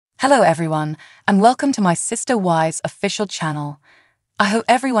Hello everyone, and welcome to my Sister Wise official channel. I hope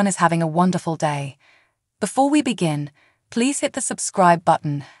everyone is having a wonderful day. Before we begin, please hit the subscribe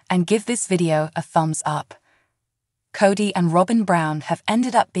button and give this video a thumbs up. Kody and Robyn Brown have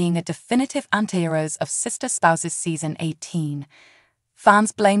ended up being the definitive anti-heroes of Sister Spouses Season 18.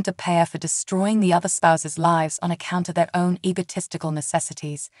 Fans blamed the pair for destroying the other spouses' lives on account of their own egotistical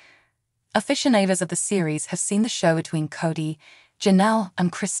necessities. Aficionados of the series have seen the show between Kody, Janelle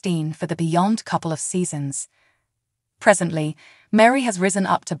and Christine for the beyond couple of seasons. Presently, Meri has risen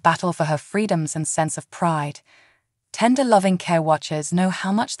up to battle for her freedoms and sense of pride. Tender loving care watchers know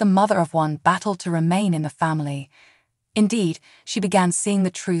how much the mother of one battled to remain in the family. Indeed, she began seeing the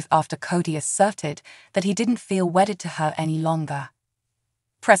truth after Kody asserted that he didn't feel wedded to her any longer.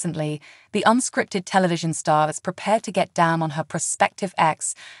 Presently, the unscripted television star is prepared to get down on her prospective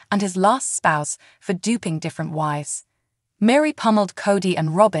ex and his last spouse for duping different wives. Meri pummeled Kody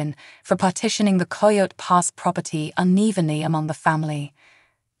and Robyn for partitioning the Coyote past property unevenly among the family.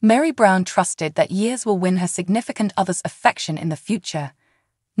 Meri Brown trusted that years will win her significant other's affection in the future.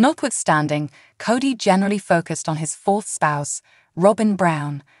 Notwithstanding, Kody generally focused on his fourth spouse, Robyn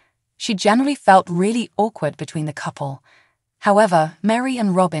Brown. She generally felt really awkward between the couple. However, Meri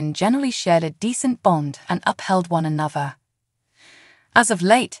and Robyn generally shared a decent bond and upheld one another. As of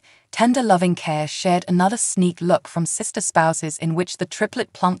late, Tender Loving Care shared another sneak look from sister spouses in which the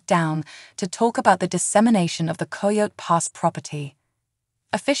triplet plunked down to talk about the dissemination of the Coyote past property.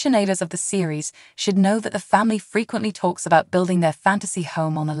 Aficionados of the series should know that the family frequently talks about building their fantasy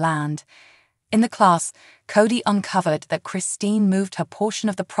home on the land. In the class, Kody uncovered that Christine moved her portion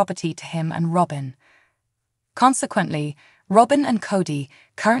of the property to him and Robyn. Consequently, Robyn and Kody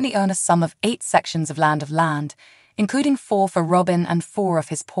currently own a sum of 8 sections of land, including 4 for Robyn and 4 of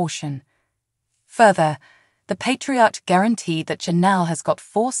his portion. Further, the patriarch guaranteed that Janelle has got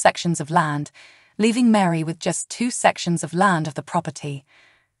 4 sections of land, leaving Meri with just 2 sections of land of the property.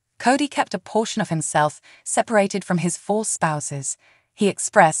 Kody kept a portion of himself separated from his 4 spouses. He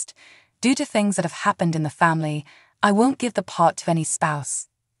expressed, "Due to things that have happened in the family, I won't give the part to any spouse."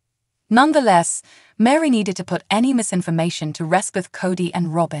 Nonetheless, Meri needed to put any misinformation to rest with Kody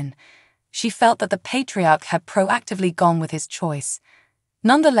and Robyn. She felt that the patriarch had proactively gone with his choice.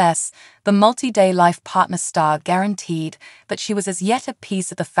 Nonetheless, the multi-day life partner star guaranteed that she was as yet a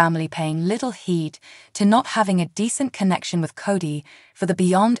piece of the family, paying little heed to not having a decent connection with Kody for the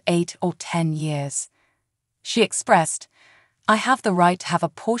beyond 8 or 10 years. She expressed, "I have the right to have a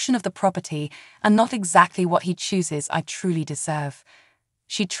portion of the property and not exactly what he chooses I truly deserve."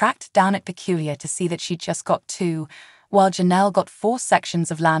 She tracked down it peculiar to see that she just got 2, while Janelle got 4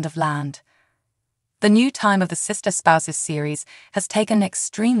 sections of land. The new time of the Sister Spouses series has taken an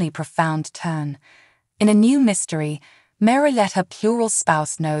extremely profound turn. In a new mystery, Meri let her plural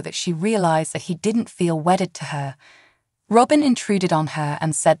spouse know that she realized that he didn't feel wedded to her. Robyn intruded on her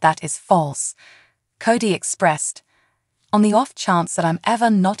and said that is false. Kody expressed, "On the off chance that I'm ever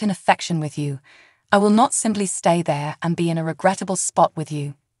not in affection with you, I will not simply stay there and be in a regrettable spot with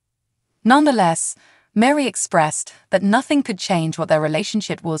you." Nonetheless, Meri expressed that nothing could change what their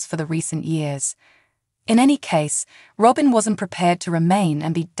relationship was for the recent years. In any case, Robyn wasn't prepared to remain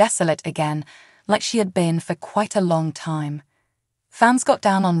and be desolate again like she had been for quite a long time. Fans got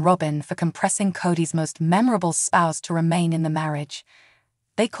down on Robyn for compressing Kody's most memorable spouse to remain in the marriage.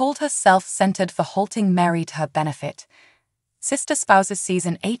 They called her self-centered for halting Meri to her benefit. Sister Spouses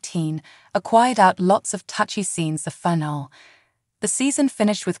Season 18 acquired out lots of touchy scenes the finale. The season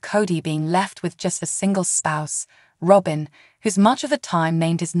finished with Kody being left with just a single spouse, Robyn, who's much of the time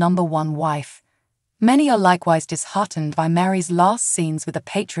named his number 1 wife. Many are likewise disheartened by Meri's last scenes with the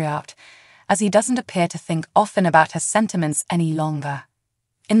patriarch, as he doesn't appear to think often about her sentiments any longer.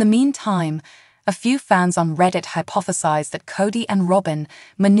 In the meantime, a few fans on Reddit hypothesized that Kody and Robyn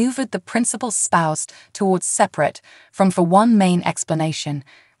maneuvered the principal spouse towards separate from for one main explanation,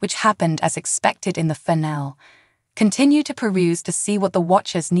 which happened as expected in the finale. Continue to peruse to see what the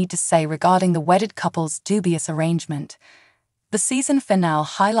watchers need to say regarding the wedded couple's dubious arrangement. The season finale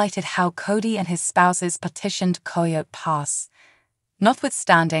highlighted how Kody and his spouses partitioned Coyote Pass.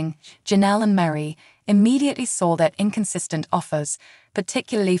 Notwithstanding, Janelle and Meri immediately saw their inconsistent offers,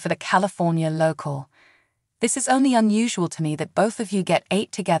 particularly for the California local. "This is only unusual to me that both of you get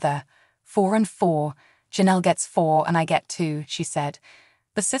 8 together, 4 and 4, Janelle gets 4 and I get 2, she said.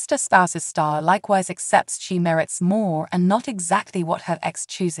 The Sister Spouses star likewise accepts she merits more and not exactly what her ex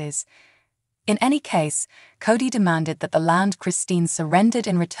chooses. In any case, Kody demanded that the land Christine surrendered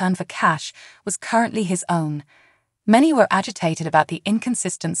in return for cash was currently his own. Many were agitated about the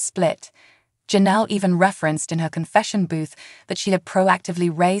inconsistent split. Janelle even referenced in her confession booth that she had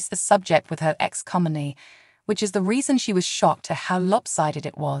proactively raised the subject with her ex commonly, which is the reason she was shocked at how lopsided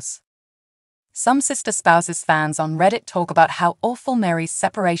it was. Some Sister Spouses fans on Reddit talk about how awful Meri's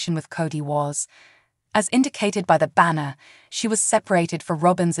separation with Kody was. As indicated by the banner, she was separated for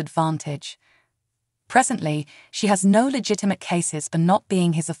Robyn's advantage. Presently, she has no legitimate cases for not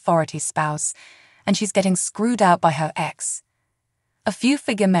being his authority spouse, and she's getting screwed out by her ex. A few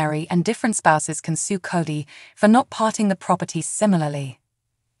figure Meri and different spouses can sue Kody for not parting the property similarly.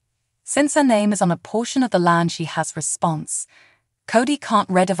 Since her name is on a portion of the land she has response, Kody can't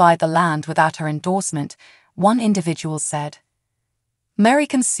redivide the land without her endorsement, one individual said. Meri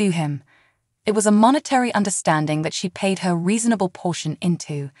can sue him. It was a monetary understanding that she paid her reasonable portion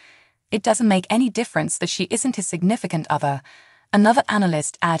into. It doesn't make any difference that she isn't his significant other, another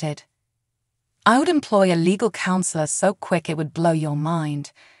analyst added. I would employ a legal counselor so quick it would blow your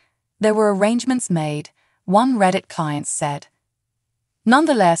mind. There were arrangements made, one Reddit client said.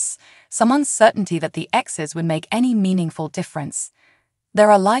 Nonetheless, some uncertainty that the exes would make any meaningful difference.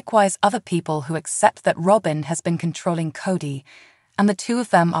 There are likewise other people who accept that Robyn has been controlling Kody, and the two of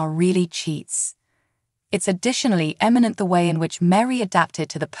them are really cheats. It's additionally eminent the way in which Meri adapted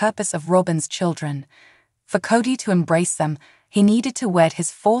to the purpose of Robyn's children. For Kody to embrace them, he needed to wed his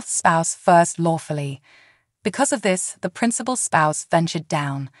fourth spouse first lawfully. Because of this, the principal spouse ventured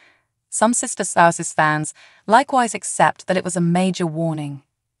down. Some Sister Spouses fans likewise accept that it was a major warning.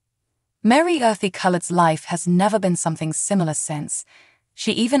 Meri Earthy Colored's life has never been something similar since.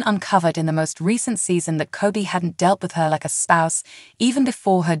 She even uncovered in the most recent season that Kody hadn't dealt with her like a spouse even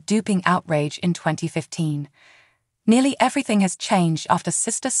before her duping outrage in 2015. Nearly everything has changed after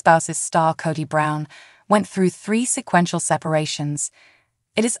Sister Spouses star Kody Brown went through 3 sequential separations.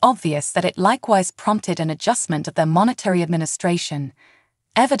 It is obvious that it likewise prompted an adjustment of their monetary administration.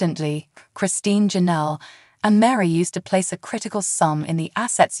 Evidently, Christine, Janelle, and Meri used to place a critical sum in the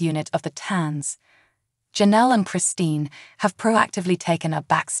assets unit of the Tans. Janelle and Christine have proactively taken a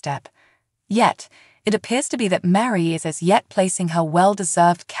backstep. Yet, it appears to be that Meri is as yet placing her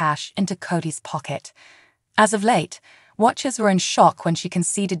well-deserved cash into Kody's pocket. As of late, watchers were in shock when she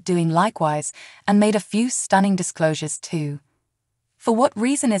conceded doing likewise and made a few stunning disclosures too. For what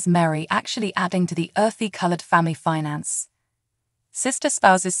reason is Meri actually adding to the earthy-colored family finance? Sister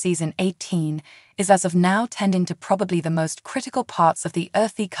Spouses Season 18 is as of now tending to probably the most critical parts of the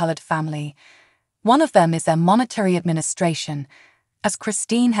earthy-colored family. One of them is their monetary administration. As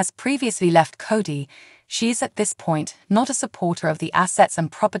Christine has previously left Kody, she is at this point not a supporter of the assets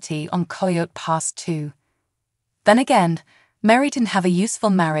and property on Coyote Pass 2. Then again, Meri didn't have a useful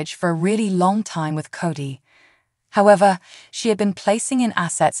marriage for a really long time with Kody. However, she had been placing in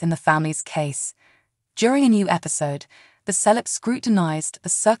assets in the family's case. During a new episode, the celeb scrutinized the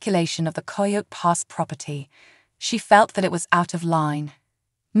circulation of the Coyote Pass property. She felt that it was out of line.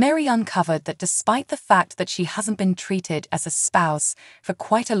 Meri uncovered that despite the fact that she hasn't been treated as a spouse for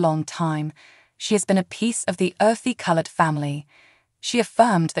quite a long time, she has been a piece of the earthy-colored family. She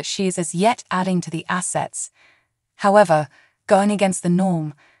affirmed that she is as yet adding to the assets. However, going against the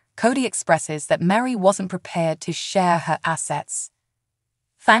norm, Kody expresses that Meri wasn't prepared to share her assets.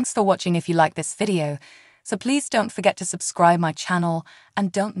 Thanks for watching. If you like this video, so please don't forget to subscribe my channel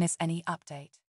and don't miss any update.